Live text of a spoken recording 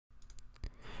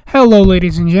Hello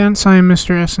ladies and gents, I am Mr.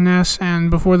 SNS, and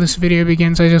before this video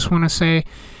begins I just want to say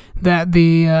that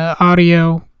the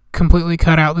audio completely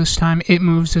cut out this time. It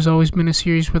Moves has always been a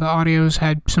series where the audio's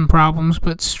had some problems,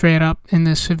 but straight up in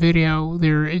this video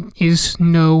there is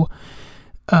no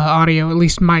audio, at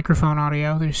least microphone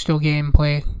audio. There's still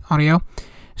gameplay audio.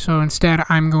 So instead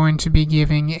I'm going to be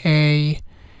giving a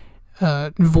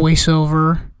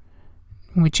voiceover,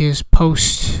 which is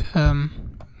post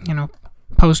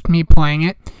me playing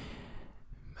it.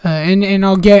 And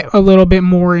I'll get a little bit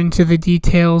more into the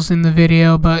details in the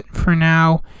video, but for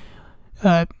now,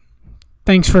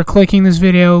 thanks for clicking this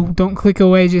video. Don't click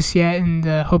away just yet, and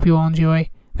hope you all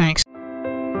enjoy. Thanks.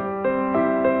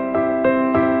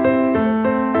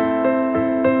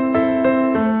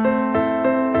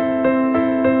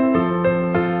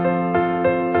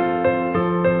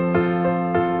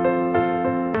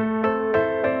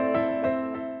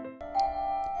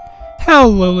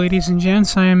 Hello ladies and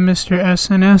gents, I am Mr.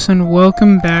 SNS and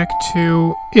welcome back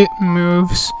to It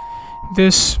Moves.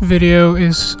 This video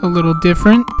is a little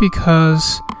different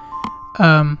because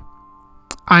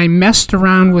I messed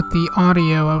around with the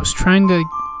audio. I was trying to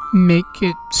make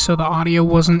it so the audio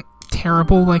wasn't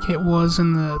terrible like it was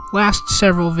in the last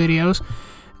several videos,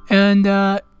 and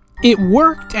it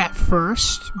worked at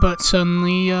first, but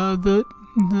suddenly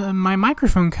my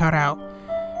microphone cut out.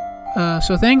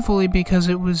 So thankfully, because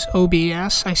it was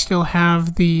OBS, I still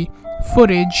have the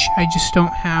footage, I just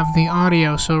don't have the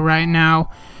audio. So right now,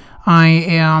 I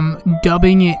am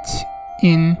dubbing it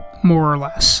in more or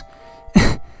less.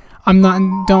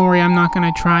 Don't worry, I'm not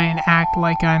going to try and act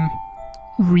like I'm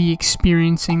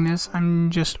re-experiencing this.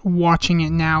 I'm just watching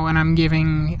it now, and I'm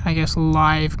giving, I guess,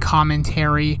 live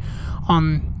commentary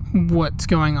on what's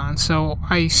going on. So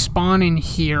I spawn in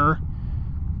here,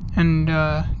 and,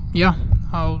 yeah.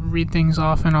 I'll read things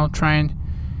off and I'll try and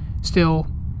still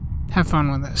have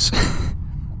fun with this.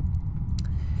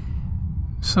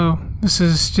 So, this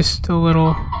is just a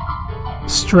little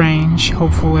strange.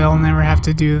 Hopefully I'll never have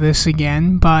to do this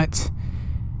again, but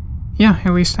yeah,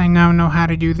 at least I now know how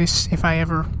to do this if I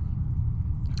ever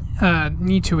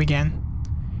need to again.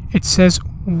 It says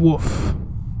woof.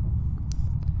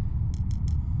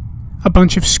 A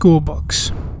bunch of school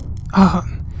books.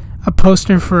 A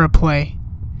poster for a play.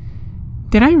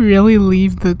 Did I really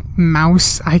leave the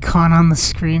mouse icon on the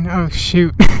screen? Oh,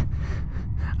 shoot.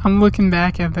 I'm looking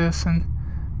back at this and...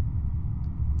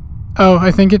 Oh,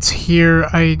 I think it's here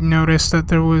I noticed that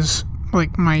there was,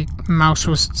 like, my mouse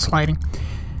was sliding.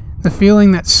 The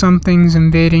feeling that something's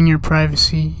invading your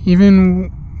privacy,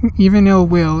 even ill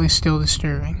will, is still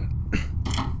disturbing.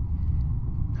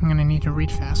 I'm gonna need to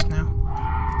read fast now.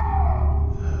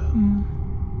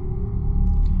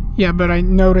 Yeah, but I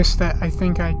noticed that I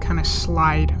think I kind of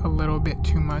slide a little bit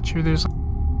too much, or there's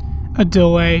a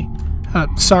delay.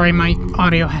 Sorry, my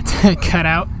audio had to cut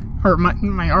out, or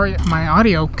my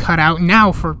audio cut out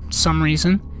now for some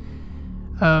reason.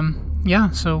 Yeah,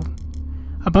 so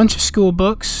a bunch of school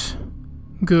books.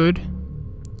 Good.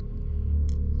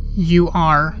 You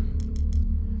are.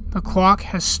 The clock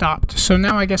has stopped. So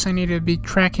now I guess I need to be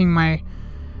tracking my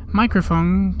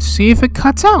microphone to see if it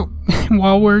cuts out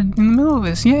while we're in the middle of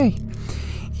this. Yay!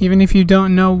 Even if you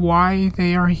don't know why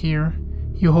they are here,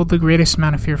 you hold the greatest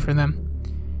amount of fear for them.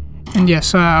 And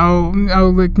yes,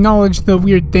 I'll acknowledge the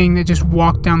weird thing that just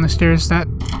walked down the stairs. That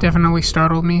definitely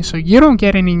startled me. So you don't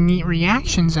get any neat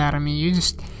reactions out of me. You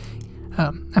just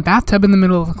a bathtub in the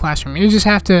middle of the classroom. You just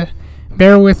have to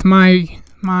bear with an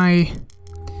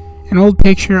old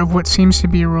picture of what seems to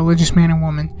be a religious man and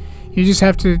woman. You just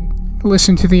have to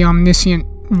listen to the omniscient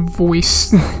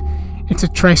voice. It's a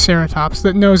triceratops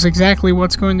that knows exactly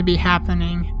what's going to be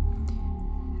happening.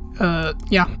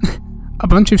 Yeah. A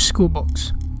bunch of school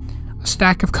books. A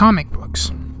stack of comic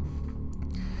books.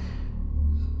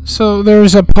 So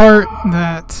there's a part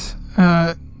that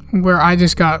where I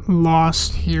just got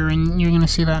lost here, and you're going to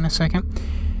see that in a second.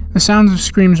 The sounds of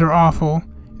screams are awful.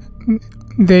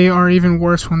 They are even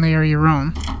worse when they are your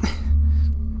own.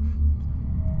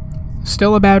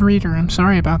 Still a bad reader. I'm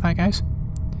sorry about that, guys.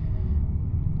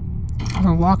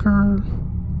 The locker.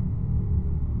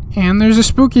 And there's a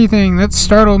spooky thing that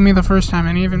startled me the first time,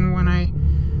 and even when I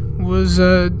was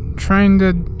trying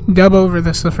to dub over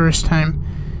this the first time.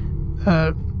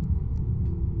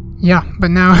 Yeah, but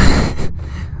now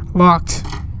locked.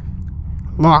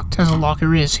 Locked as a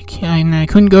locker is, and I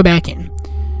couldn't go back in.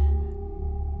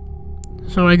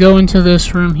 So I go into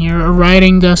this room here, a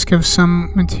writing desk of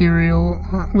some material,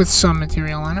 with some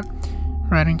material on it.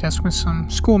 Writing desk with some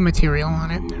school material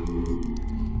on it.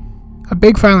 A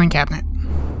big filing cabinet.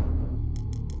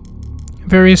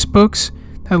 Various books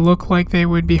that look like they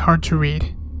would be hard to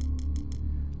read.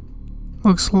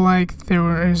 Looks like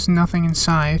there is nothing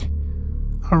inside.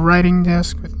 A writing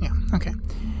desk with, yeah, okay.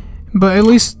 But at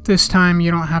least this time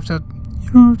you don't have to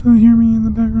hear me in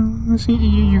the background.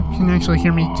 You can actually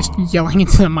hear me just yelling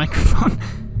into the microphone.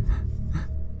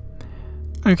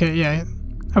 Okay, yeah.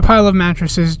 A pile of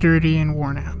mattresses, dirty and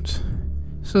worn out.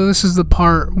 So this is the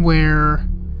part where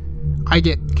I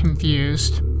get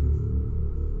confused.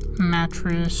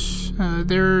 Mattress.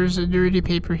 There's a dirty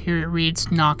paper here. It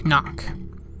reads, knock, knock.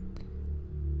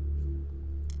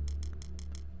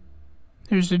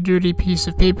 There's a dirty piece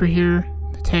of paper here.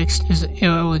 The text is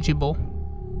illegible.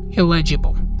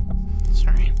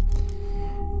 Sorry.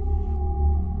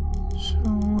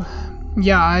 So,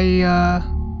 yeah,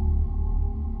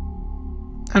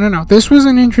 I don't know. This was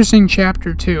an interesting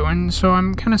chapter, too, and so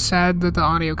I'm kind of sad that the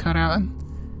audio cut out.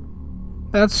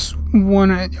 That's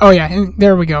one... oh, yeah, and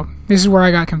there we go. This is where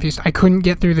I got confused. I couldn't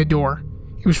get through the door.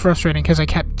 It was frustrating because I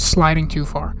kept sliding too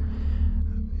far.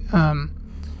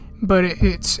 But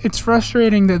it's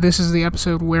frustrating that this is the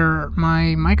episode where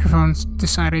my microphones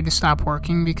decided to stop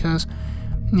working because,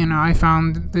 you know, I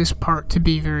found this part to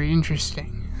be very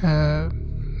interesting.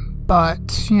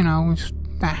 But, you know,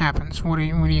 that happens. What are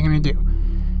you going to do?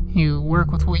 You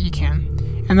work with what you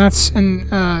can. And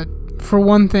for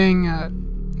one thing,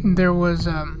 there was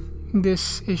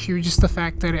this issue, just the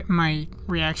fact that my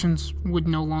reactions would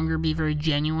no longer be very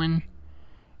genuine.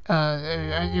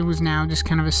 It was now just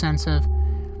kind of a sense of,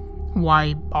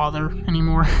 why bother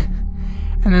anymore?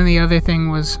 And then the other thing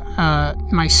was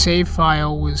my save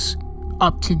file was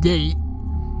up to date,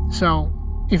 so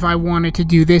if I wanted to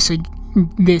do this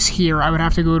here, I would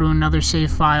have to go to another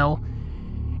save file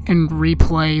and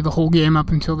replay the whole game up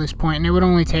until this point, and it would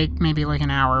only take maybe like an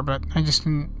hour, but I just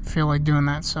didn't feel like doing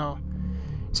that, so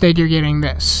instead you're getting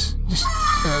this, just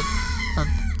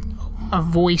a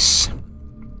voice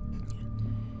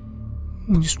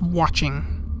just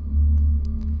watching.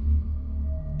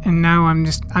 And now I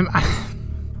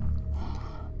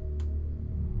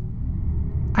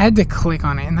had to click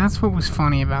on it, and that's what was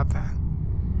funny about that.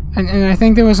 And I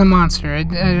think there was a monster. I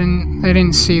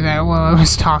didn't see that while I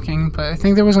was talking, but I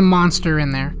think there was a monster in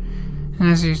there. And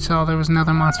as you saw, there was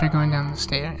another monster going down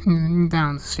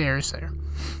the stairs there.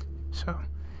 So,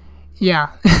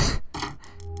 yeah.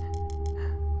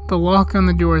 The lock on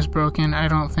the door is broken. I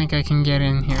don't think I can get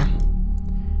in here.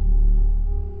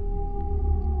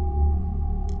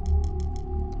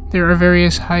 There are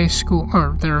various school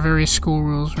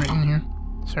rules written here.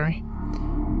 Sorry.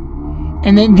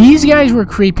 And then these guys were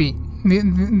creepy.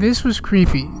 This was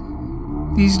creepy.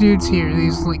 These dudes here,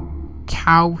 these like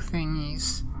cow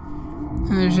thingies.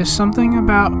 And there's just something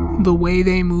about the way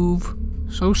they move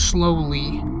so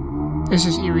slowly. It's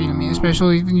just eerie to me,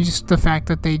 especially just the fact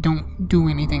that they don't do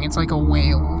anything. It's like a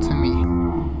whale to me.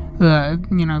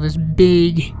 This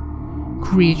big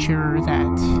creature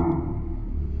that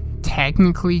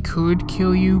technically could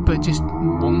kill you, but just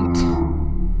won't.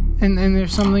 And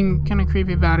there's something kind of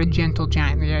creepy about a gentle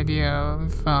giant, the idea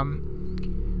of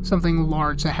something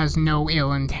large that has no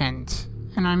ill intent.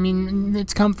 And I mean,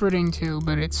 it's comforting too,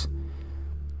 but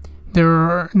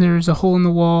there's a hole in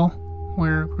the wall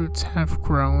where roots have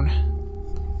grown.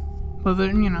 But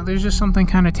there's just something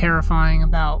kind of terrifying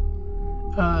about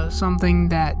something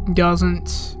that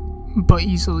doesn't, but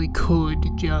easily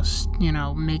could just,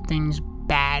 make things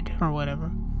bad or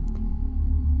whatever.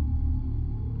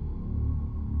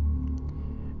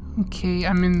 Okay,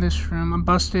 I'm in this room. A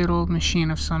busted old machine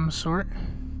of some sort.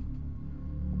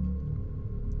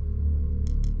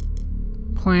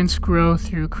 Plants grow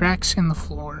through cracks in the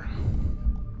floor.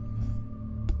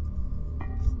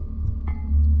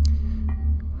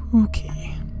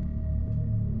 Okay.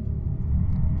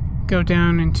 Go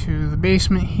down into the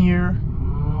basement here.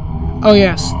 Oh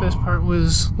yes, this part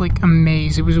was like a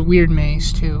maze. It was a weird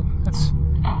maze too. That's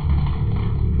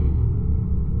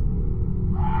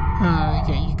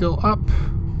yeah, you go up,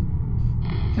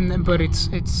 and then but it's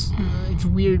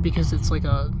weird because it's like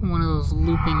one of those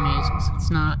looping mazes.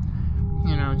 It's not,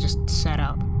 just set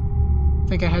up. I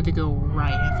think I had to go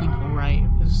right. I think right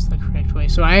was the correct way.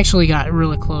 So I actually got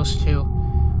really close to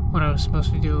what I was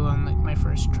supposed to do on my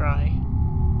first try.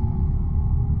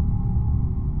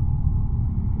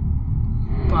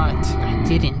 But I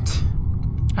didn't.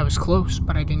 I was close,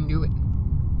 but I didn't do it.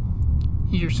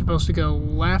 You're supposed to go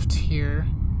left here,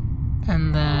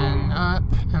 and then up,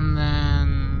 and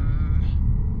then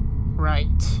right.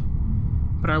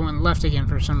 But I went left again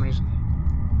for some reason.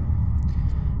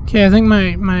 Okay, I think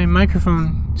my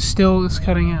microphone still is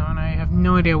cutting out, and I have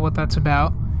no idea what that's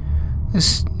about.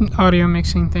 This audio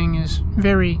mixing thing is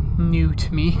very new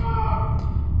to me.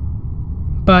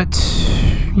 But,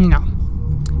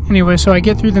 Anyway, so I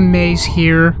get through the maze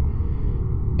here,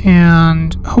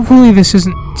 and hopefully this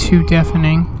isn't too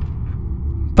deafening.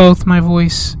 Both my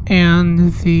voice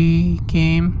and the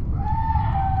game.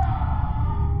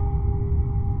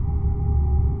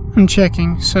 I'm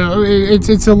checking, so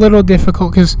it's a little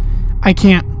difficult because I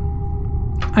can't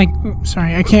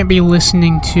be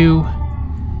listening to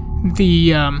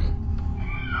the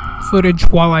footage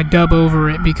while I dub over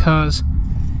it because,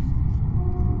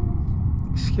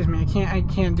 excuse me, I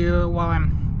can't do it while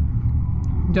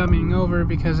I'm dubbing over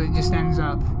because it just ends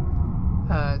up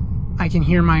I can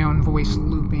hear my own voice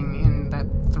looping and that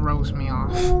throws me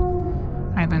off.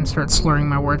 I then start slurring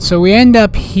my words. So we end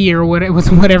up here with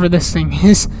whatever this thing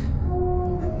is.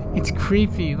 It's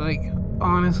creepy, like,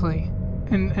 honestly.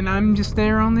 And I'm just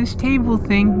there on this table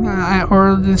thing,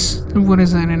 or this, what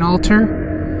is that, an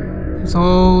altar? It's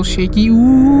all shaky.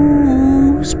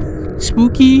 Ooh,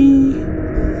 spooky.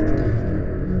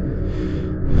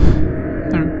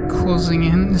 They're closing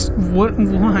in.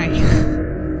 Why?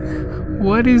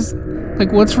 What is,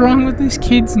 like, what's wrong with this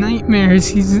kid's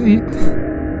nightmares?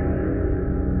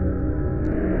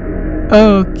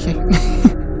 Okay.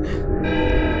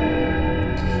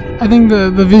 I think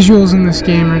the visuals in this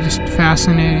game are just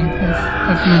fascinating.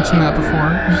 I've mentioned that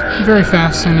before. Just very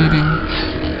fascinating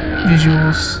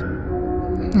visuals.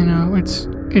 You know, it's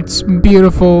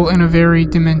beautiful in a very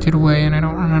demented way, and I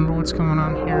don't remember what's going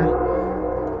on here.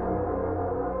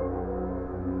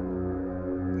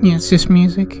 Yeah, it's just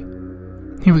music.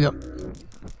 Here we go.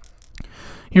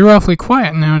 You're awfully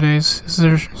quiet nowadays. Is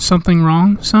there something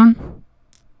wrong, son?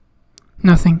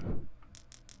 Nothing.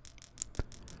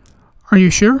 Are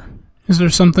you sure? Is there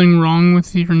something wrong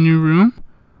with your new room?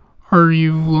 Are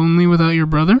you lonely without your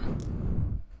brother?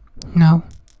 No.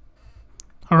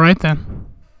 Alright then.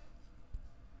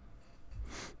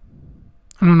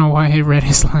 I don't know why I read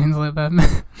his lines like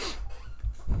that.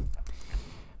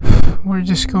 We're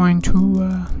just going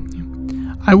to,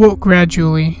 I woke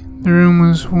gradually. The room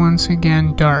was once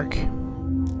again dark.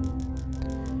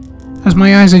 As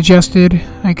my eyes adjusted,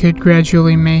 I could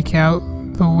gradually make out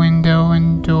the window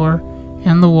and door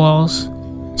and the walls,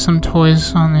 some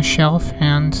toys on the shelf,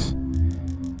 and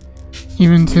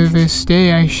even to this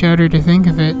day I shudder to think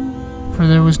of it, for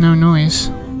there was no noise.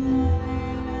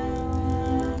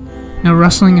 No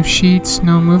rustling of sheets,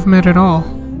 no movement at all.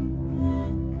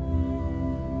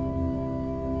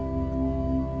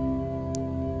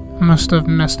 I must have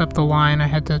messed up the line. I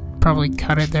had to probably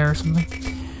cut it there or something.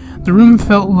 The room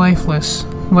felt lifeless,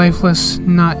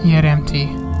 not yet empty.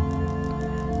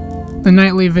 The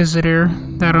nightly visitor,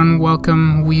 that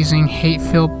unwelcome, wheezing,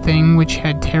 hate-filled thing which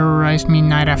had terrorized me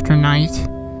night after night,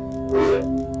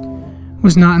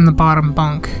 was not in the bottom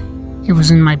bunk. It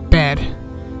was in my bed.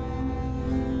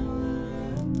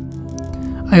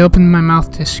 I opened my mouth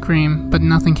to scream, but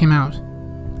nothing came out.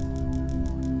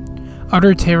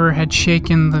 Utter terror had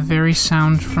shaken the very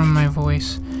sound from my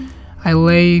voice. I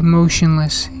lay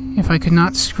motionless. If I could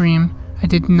not scream, I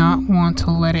did not want to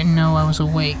let it know I was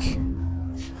awake.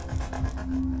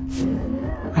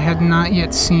 I had not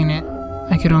yet seen it.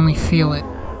 I could only feel it.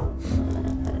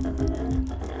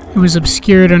 It was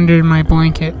obscured under my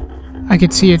blanket. I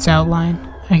could see its outline.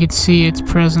 I could see its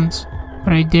presence,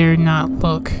 but I dared not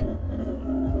look.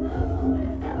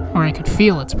 Or I could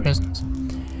feel its presence.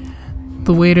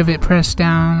 The weight of it pressed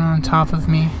down on top of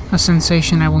me, a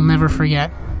sensation I will never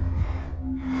forget.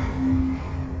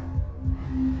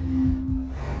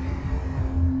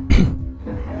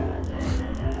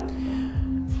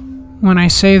 When I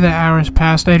say that hours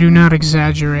passed, I do not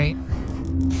exaggerate.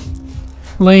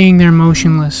 Laying there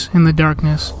motionless in the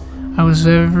darkness, I was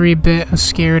every bit a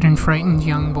scared and frightened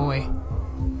young boy.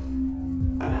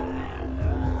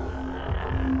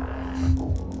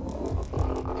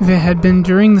 If it had been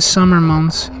during the summer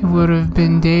months, it would have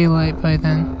been daylight by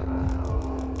then.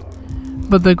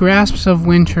 But the grasp of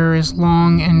winter is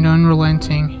long and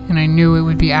unrelenting, and I knew it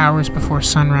would be hours before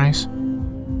sunrise.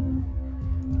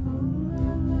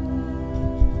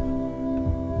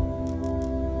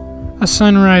 A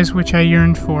sunrise which I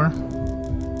yearned for.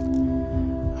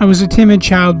 I was a timid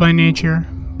child by nature,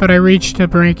 but I reached a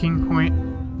breaking point.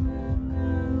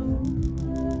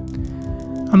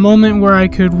 A moment where I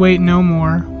could wait no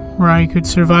more, where I could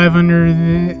survive under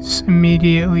this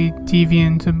immediately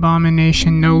deviant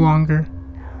abomination no longer.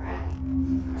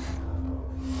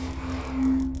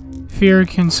 Fear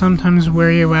can sometimes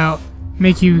wear you out,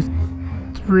 make you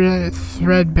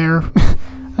threadbare,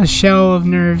 a shell of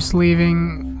nerves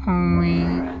leaving only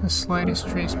the slightest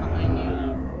trace behind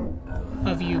you.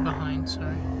 Of you behind,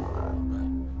 sorry.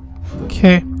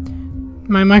 Okay.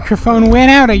 My microphone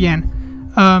went out again.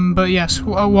 But yes,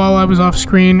 while I was off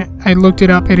screen, I looked it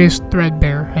up. It is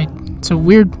threadbare. It's a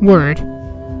weird word,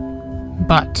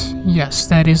 but yes,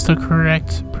 that is the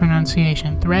correct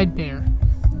pronunciation. Threadbare.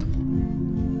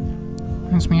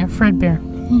 That's me at Fredbear.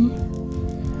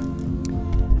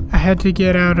 I had to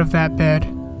get out of that bed.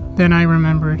 Then I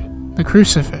remembered the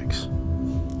crucifix.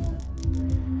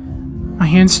 My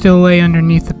hand still lay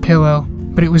underneath the pillow,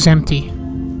 but it was empty.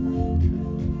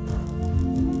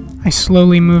 I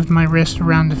slowly moved my wrist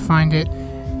around to find it,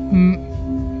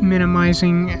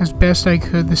 minimizing as best I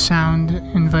could the sound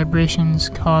and vibrations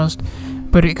caused,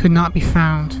 but it could not be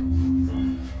found.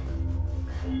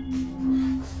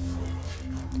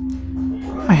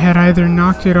 I had either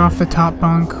knocked it off the top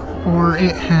bunk, or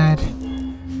it had.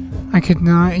 I could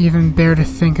not even bear to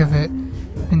think of it.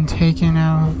 Been taken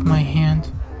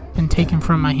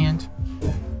from my hand.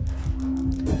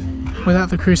 Without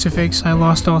the crucifix, I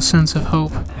lost all sense of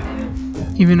hope.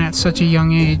 Even at such a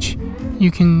young age,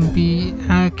 you can be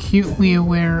acutely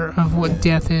aware of what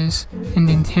death is, and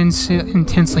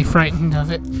intensely frightened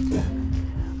of it.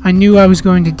 I knew I was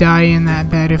going to die in that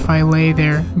bed if I lay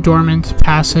there, dormant,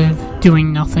 passive,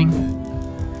 doing nothing.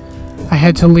 I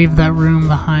had to leave that room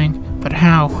behind, but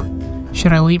how?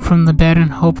 Should I leap from the bed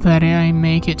and hope that I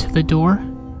make it to the door?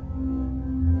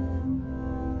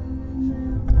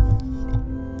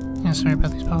 Yeah, sorry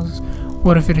about these pauses.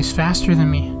 What if it is faster than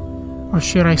me? Or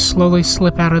should I slowly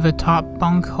slip out of the top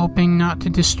bunk, hoping not to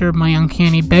disturb my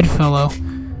uncanny bedfellow?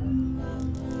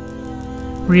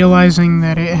 Realizing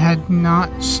that it had not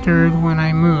stirred when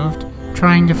I moved,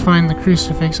 trying to find the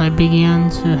crucifix, I began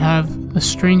to have the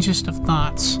strangest of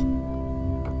thoughts.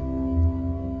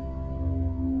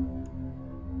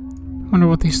 Wonder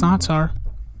what these thoughts are.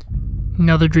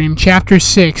 Another dream. Chapter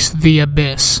 6, The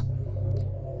Abyss.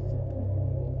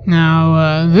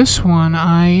 Now, this one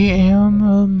I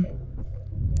am,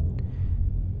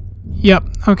 Yep,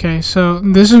 okay, so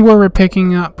this is where we're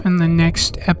picking up in the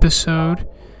next episode.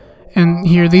 And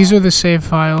here, these are the save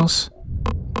files.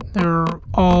 They're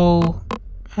all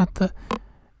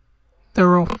they're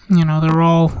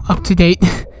all up to date.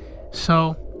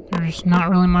 So, there's not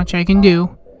really much I can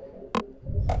do.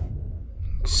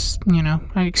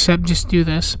 Except just do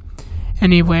this.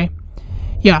 Anyway,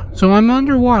 yeah, so I'm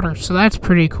underwater, so that's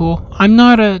pretty cool. I'm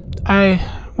not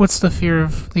what's the fear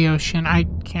of the ocean? I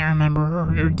can't remember,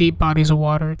 or deep bodies of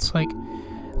water. It's like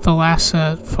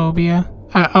thalassophobia.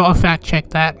 I'll fact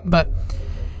check that, but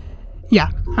yeah,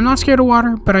 I'm not scared of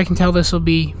water, but I can tell this will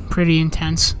be pretty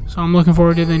intense, so I'm looking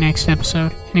forward to the next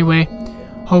episode. Anyway,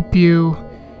 hope you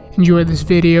enjoyed this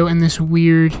video and this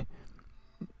weird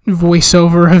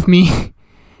voiceover of me.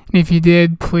 And if you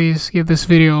did, please give this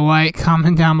video a like,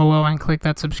 comment down below, and click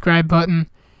that subscribe button.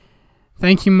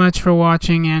 Thank you much for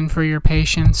watching and for your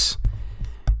patience.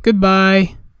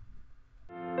 Goodbye.